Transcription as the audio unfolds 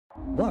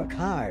Work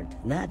hard,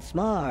 not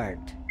smart.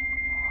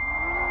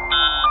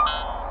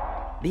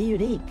 Be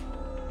unique,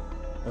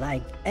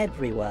 like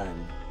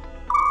everyone.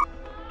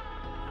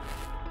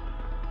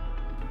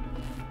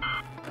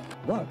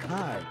 Work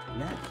hard,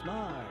 not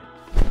smart.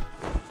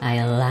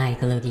 I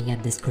like looking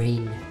at the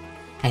screen.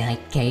 I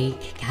like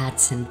cake,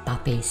 cats and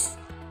puppies.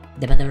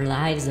 The better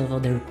lives of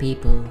other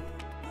people,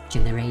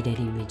 generated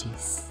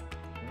images,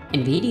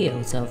 and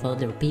videos of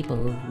other people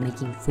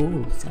making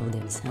fools of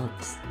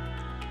themselves,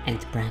 and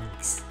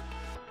pranks.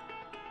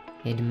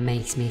 It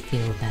makes me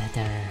feel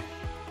better,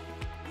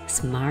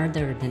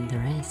 smarter than the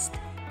rest.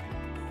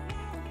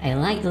 I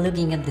like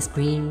looking at the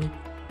screen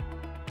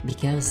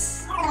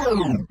because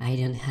I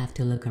don't have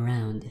to look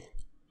around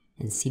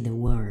and see the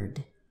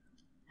world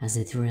as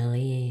it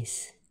really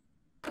is.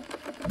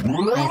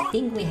 I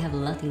think we have a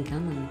lot in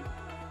common,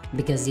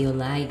 because you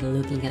like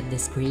looking at the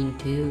screen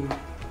too.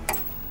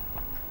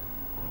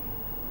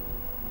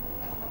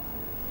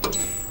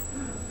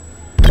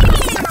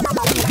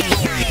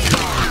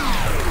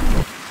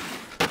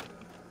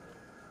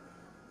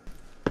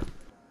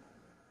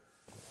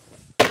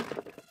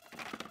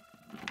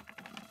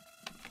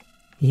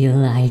 You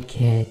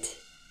like it,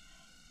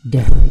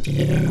 don't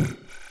you?